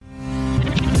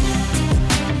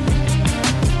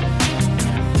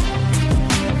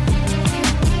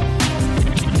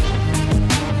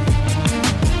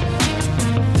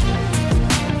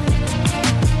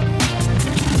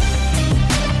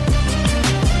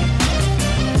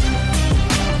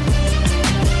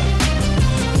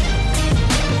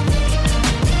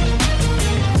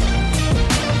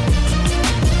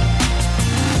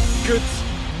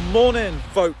Morning,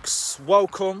 folks.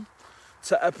 Welcome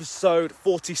to episode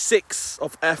 46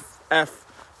 of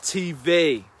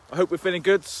FFTV. I hope we're feeling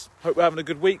good. Hope we're having a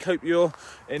good week. Hope you're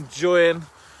enjoying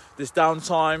this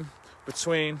downtime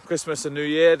between Christmas and New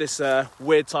Year. This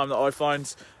weird time that I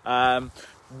find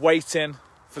waiting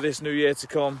for this new year to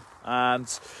come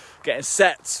and getting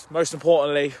set. Most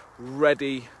importantly,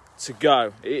 ready to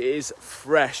go. It is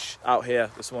fresh out here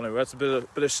this morning. We had a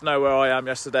bit of snow where I am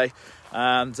yesterday,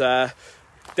 and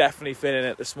definitely feeling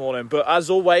it this morning. But as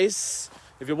always,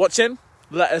 if you're watching,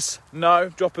 let us know.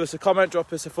 Drop us a comment,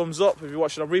 drop us a thumbs up. If you're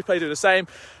watching on replay, do the same.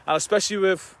 And especially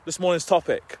with this morning's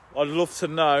topic, I'd love to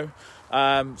know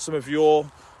some of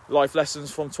your life lessons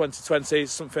from 2020.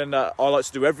 It's something that I like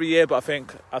to do every year, but I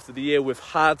think after the year we've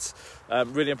had,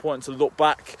 really important to look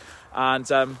back and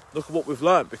look at what we've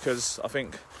learned, because I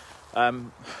think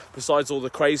besides all the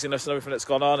craziness and everything that's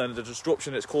gone on and the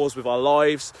disruption it's caused with our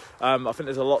lives, I think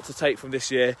there's a lot to take from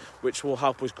this year which will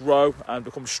help us grow and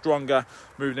become stronger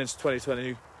moving into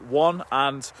 2021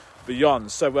 and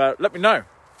beyond. So let me know.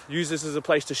 Use this as a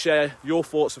place to share your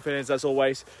thoughts and feelings as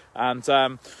always, and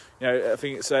I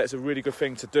think it's a really good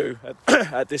thing to do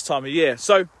at this time of year.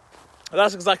 So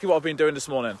that's exactly what I've been doing this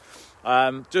morning.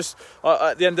 At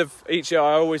the end of each year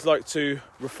I always like to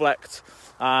reflect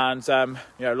and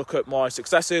look at my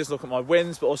successes, look at my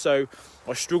wins, but also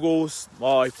my struggles,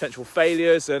 my potential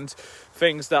failures, and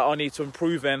things that I need to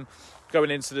improve in going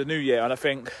into the new year. And I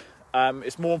think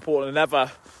it's more important than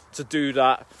ever to do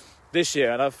that this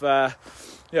year. And I've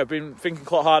been thinking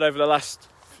quite hard over the last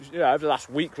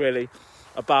week really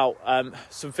about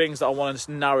some things that I want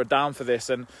to narrow down for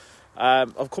this, and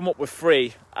I've come up with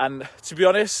 3. And to be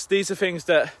honest, these are things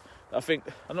that I think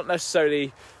are not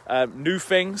necessarily new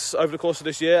things over the course of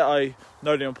this year. I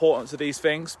know the importance of these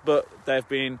things, but they've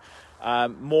been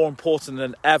more important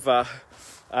than ever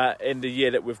in the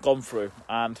year that we've gone through.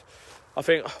 And I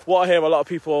think what I hear a lot of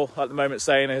people at the moment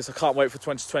saying is, I can't wait for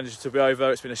 2020 to be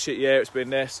over. It's been a shit year. It's been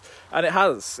this. And it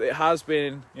has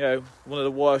been, one of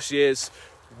the worst years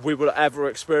we will ever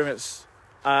experience,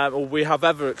 or we have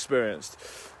ever experienced.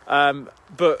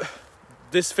 But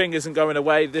this thing isn't going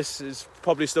away. This is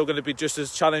probably still going to be just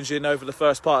as challenging over the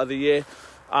first part of the year.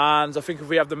 And I think if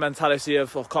we have the mentality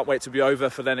of, can't wait to be over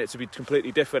for then it to be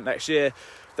completely different next year,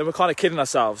 then we're kind of kidding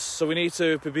ourselves. So we need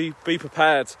to be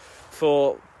prepared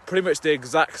for pretty much the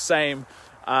exact same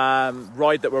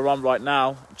ride that we're on right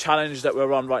now, challenge that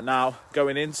we're on right now,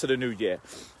 going into the new year.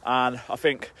 And I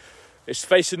think it's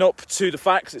facing up to the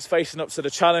facts, it's facing up to the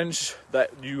challenge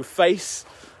that you face,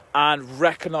 and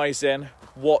recognising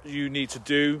what you need to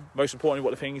do, most importantly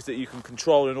what the things that you can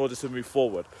control in order to move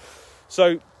forward. So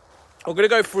I'm going to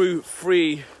go through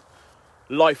 3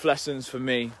 life lessons for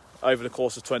me over the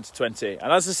course of 2020.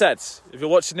 And as I said, if you're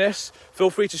watching this, feel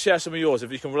free to share some of yours.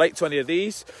 If you can relate to any of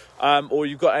these, or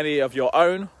you've got any of your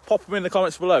own, pop them in the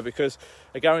comments below, because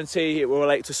I guarantee it will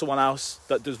relate to someone else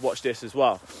that does watch this as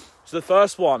well. So the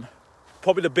first one,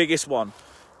 probably the biggest one,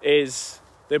 is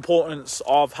the importance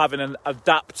of having an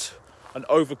adapt and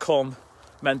overcome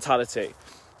mentality.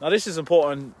 Now this is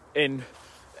important in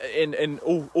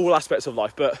all aspects of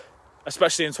life, but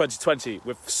especially in 2020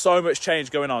 with so much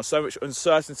change going on, so much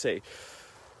uncertainty.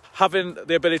 Having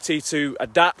the ability to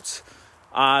adapt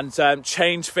and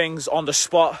change things on the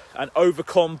spot and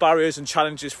overcome barriers and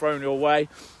challenges thrown your way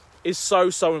is so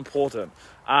important.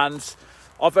 And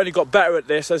I've only got better at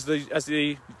this as the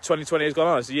 2020 has gone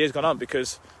on, as the year's gone on,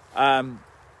 because I'm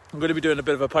going to be doing a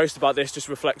bit of a post about this, just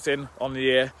reflecting on the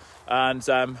year, and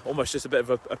almost just a bit of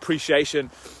appreciation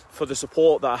for the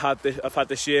support that I've had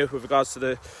this year with regards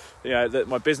to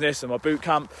my business and my boot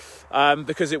camp,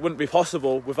 because it wouldn't be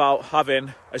possible without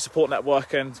having a support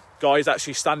network and guys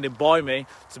actually standing by me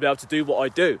to be able to do what I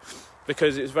do.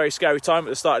 Because it was a very scary time at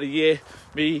the start of the year,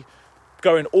 me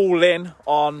going all in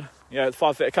on the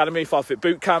 5 Fit Academy, 5 Fit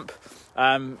Boot Camp,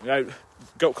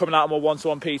 coming out of my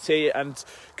one-to-one PT and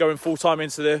going full-time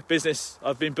into the business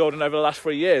I've been building over the last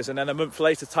 3 years. And then a month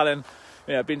later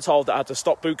being told that I had to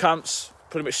stop boot camps,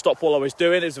 pretty much stop what I was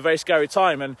doing. It was a very scary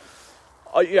time. And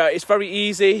it's very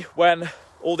easy when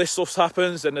all this stuff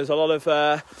happens and there's a lot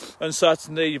of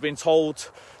uncertainty. You've been told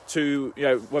to,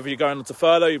 whether you're going on to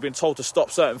furlough, you've been told to stop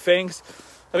certain things.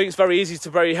 I think it's very easy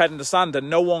to bury your head in the sand, and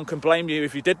no one can blame you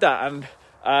if you did that. And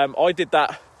I did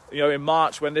that in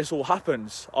March when this all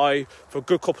happens. I, for a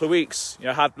good couple of weeks,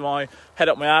 had my head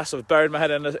up my ass. I was buried my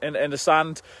head in the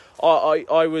sand.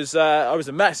 I was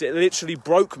a mess. It literally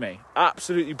broke me,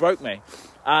 absolutely broke me.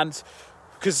 And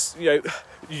because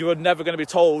you are never going to be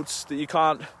told that you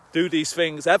can't do these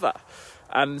things ever.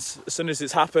 And as soon as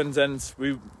it's happened and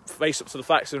we face up to the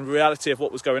facts and reality of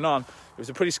what was going on, it was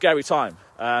a pretty scary time.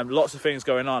 Lots of things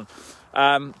going on.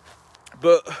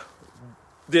 But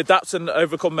the adapt and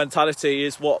overcome mentality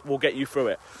is what will get you through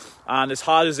it. And as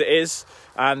hard as it is,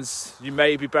 and you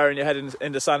may be burying your head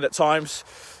in the sand at times,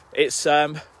 it's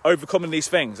overcoming these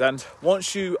things. And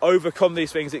once you overcome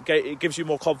these things, it gives you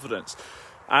more confidence.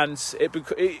 And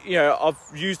I've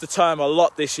used the term a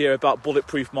lot this year about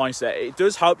bulletproof mindset. It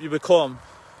does help you become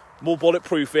more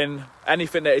bulletproof in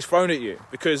anything that is thrown at you,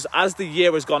 because as the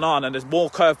year has gone on and there's more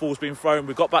curveballs being thrown,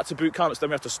 we got back to boot camps, then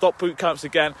we have to stop boot camps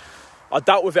again. I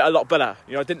dealt with it a lot better.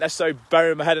 I didn't necessarily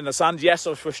bury my head in the sand. Yes,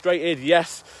 I was frustrated.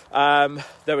 Yes,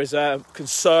 there was a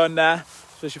concern there,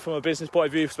 especially from a business point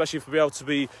of view, especially for being able to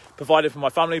be provided for my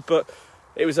family. But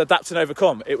it was adapt and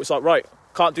overcome. It was like, right,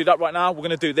 can't do that right now. We're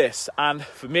going to do this. And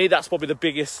for me, that's probably the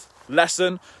biggest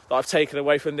lesson that I've taken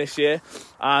away from this year.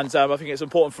 And I think it's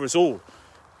important for us all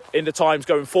in the times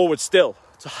going forward still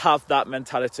to have that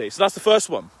mentality. So that's the first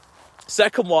one.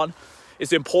 Second one is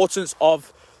the importance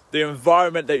of the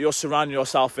environment that you're surrounding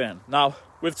yourself in. Now,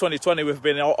 with 2020, we've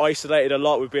been isolated a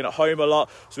lot. We've been at home a lot.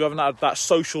 So we haven't had that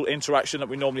social interaction that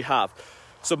we normally have.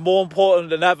 So more important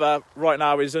than ever right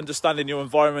now is understanding your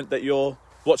environment that you're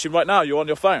watching right now. You're on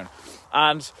your phone.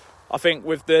 And I think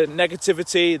with the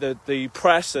negativity, the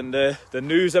press and the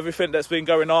news, everything that's been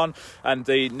going on, and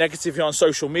the negativity on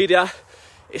social media,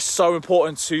 it's so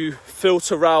important to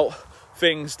filter out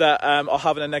things that are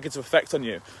having a negative effect on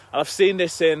you. And I've seen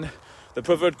this in the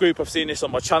Brotherhood group, I've seen this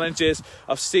on my challenges,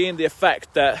 I've seen the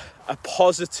effect that a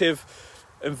positive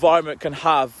environment can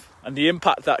have and the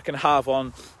impact that can have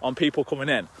on people coming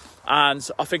in. And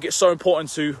I think it's so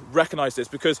important to recognise this,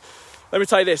 because let me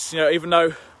tell you this, even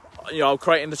though I'm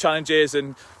creating the challenges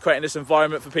and creating this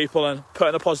environment for people and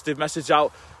putting a positive message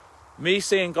out, me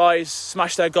seeing guys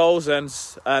smash their goals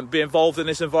and be involved in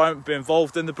this environment, be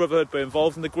involved in the Brotherhood, be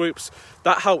involved in the groups,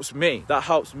 that helps me,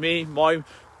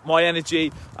 my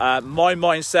energy, my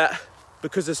mindset,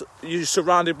 because you're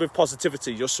surrounded with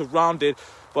positivity. You're surrounded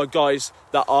by guys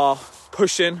that are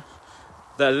pushing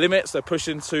their limits, they're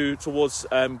pushing towards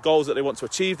goals that they want to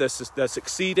achieve, they're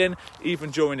succeeding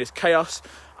even during this chaos,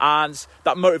 and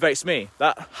that motivates me,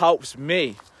 that helps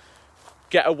me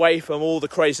get away from all the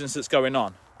craziness that's going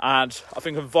on. And I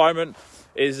think environment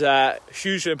is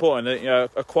hugely important.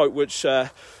 A quote which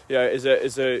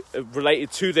is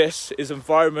related to this is,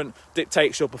 environment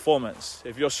dictates your performance.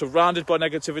 If you're surrounded by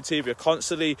negativity, if you're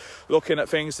constantly looking at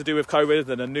things to do with COVID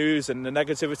and the news and the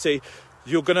negativity,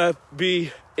 you're going to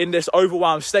be in this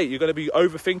overwhelmed state. You're going to be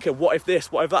overthinking, what if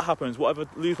this, what if that happens, what if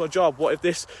I lose my job, what if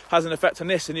this has an effect on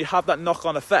this, and you have that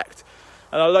knock-on effect.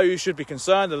 And although you should be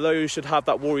concerned, although you should have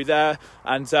that worry there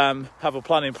and have a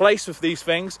plan in place with these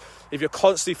things, if you're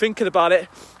constantly thinking about it,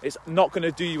 it's not going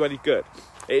to do you any good.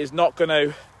 It is not going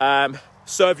to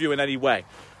serve you in any way,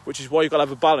 which is why you've got to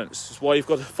have a balance. It's why you've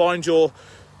got to find your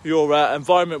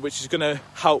environment which is going to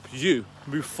help you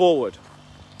move forward.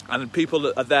 And people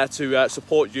that are there to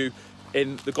support you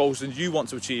in the goals that you want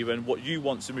to achieve and what you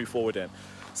want to move forward in.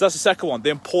 So that's the second one, the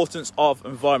importance of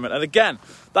environment. And again,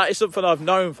 that is something I've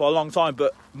known for a long time,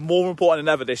 but more important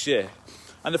than ever this year.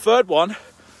 And the third one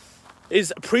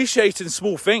is appreciating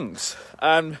small things.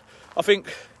 I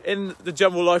think in the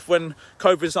general life, when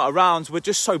COVID's not around, we're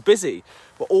just so busy.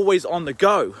 We're always on the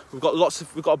go. We've got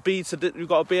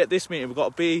to be at this meeting. We've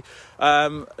got to be,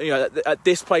 at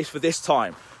this place for this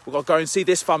time. We've got to go and see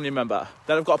this family member.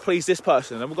 Then I've got to please this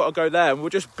person. Then we've got to go there. And we're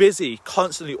just busy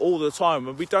constantly all the time.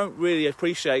 And we don't really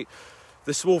appreciate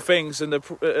the small things and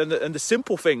the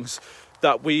simple things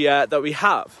that we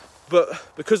have. But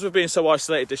because we've been so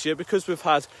isolated this year, because we've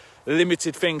had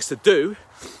limited things to do,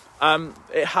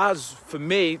 it has, for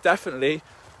me, definitely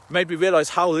made me realise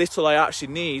how little I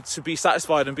actually need to be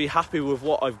satisfied and be happy with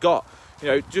what I've got.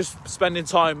 Just spending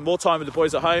more time with the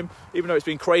boys at home, even though it's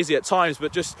been crazy at times,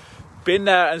 but just being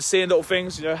there and seeing little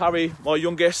things. Harry, my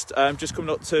youngest, just coming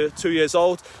up to 2 years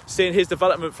old, seeing his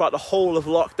development throughout the whole of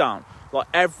lockdown, like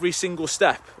every single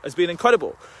step has been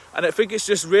incredible. And I think it's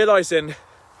just realising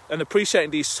and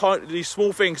appreciating these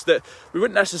small things that we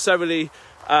wouldn't necessarily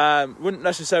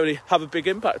have a big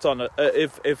impact on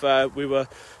if we were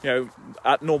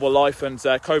at normal life and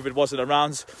COVID wasn't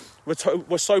around.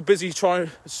 We're so busy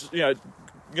trying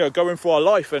going through our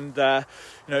life and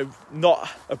not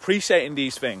appreciating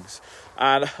these things.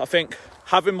 And I think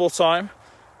having more time,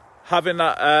 having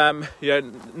that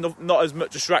not as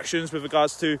much distractions with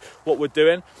regards to what we're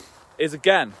doing is,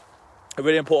 again, a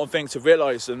really important thing to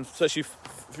realise. And especially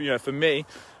for me,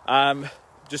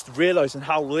 just realising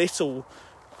how little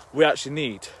we actually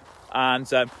need. And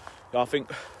I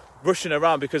think rushing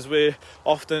around, because we're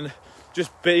often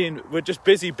we're just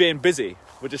busy being busy.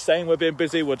 We're just saying we're being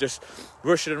busy. We're just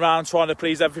rushing around trying to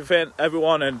please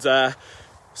everyone, and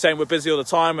saying we're busy all the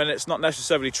time, and it's not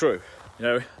necessarily true.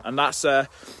 And that's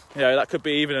that could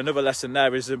be even another lesson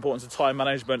there, is the importance of time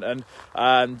management,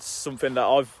 and something that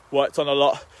I've worked on a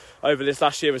lot over this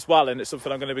last year as well, and it's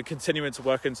something I'm going to be continuing to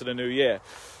work into the new year.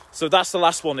 So that's the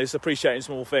last one, is appreciating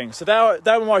small things. So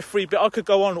there were my 3 bits. I could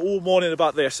go on all morning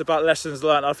about this, about lessons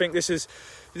learned. I think this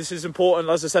is important,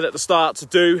 as I said at the start, to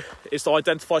do, is to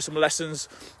identify some lessons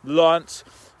learnt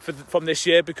from this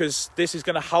year, because this is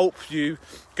going to help you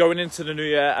going into the new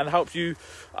year, and help you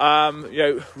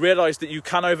realise that you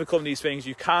can overcome these things,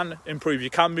 you can improve,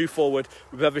 you can move forward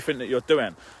with everything that you're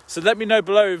doing. So let me know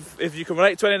below if you can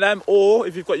relate to any of them, or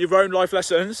if you've got your own life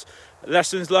lessons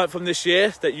learned from this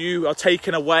year that you are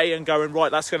taking away and going,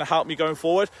 right, that's going to help me going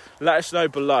forward. Let us know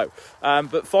below.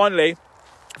 But finally,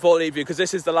 before I leave you, because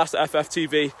this is the last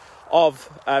FFTV of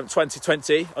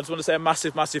 2020, I just want to say a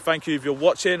massive thank you if you're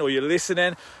watching or you're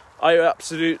listening. I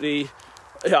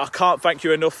can't thank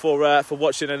you enough for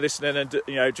watching and listening,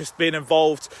 and just being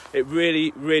involved. It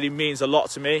really means a lot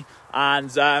to me, and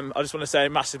I just want to say a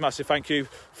massive thank you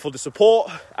for the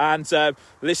support and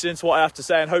listening to what I have to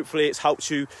say, and hopefully it's helped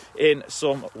you in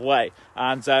some way.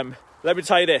 And let me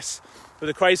tell you this, with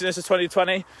the craziness of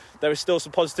 2020, there is still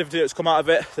some positivity that's come out of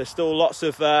it. There's still lots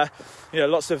of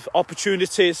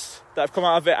opportunities that have come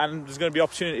out of it, and there's going to be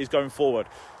opportunities going forward.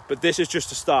 But this is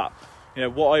just a start.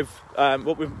 What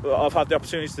I've had the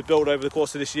opportunities to build over the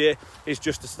course of this year is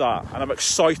just a start, and I'm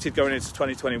excited going into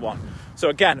 2021. So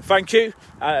again, thank you.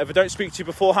 If I don't speak to you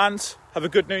beforehand, have a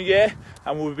good new year,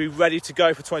 and we'll be ready to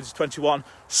go for 2021.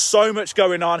 So much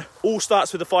going on. All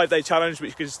starts with the 5-day challenge,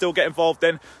 which you can still get involved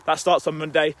in. That starts on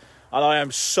Monday, and I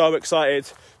am so excited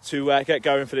to get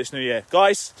going for this new year.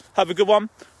 Guys, have a good one,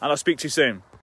 and I'll speak to you soon.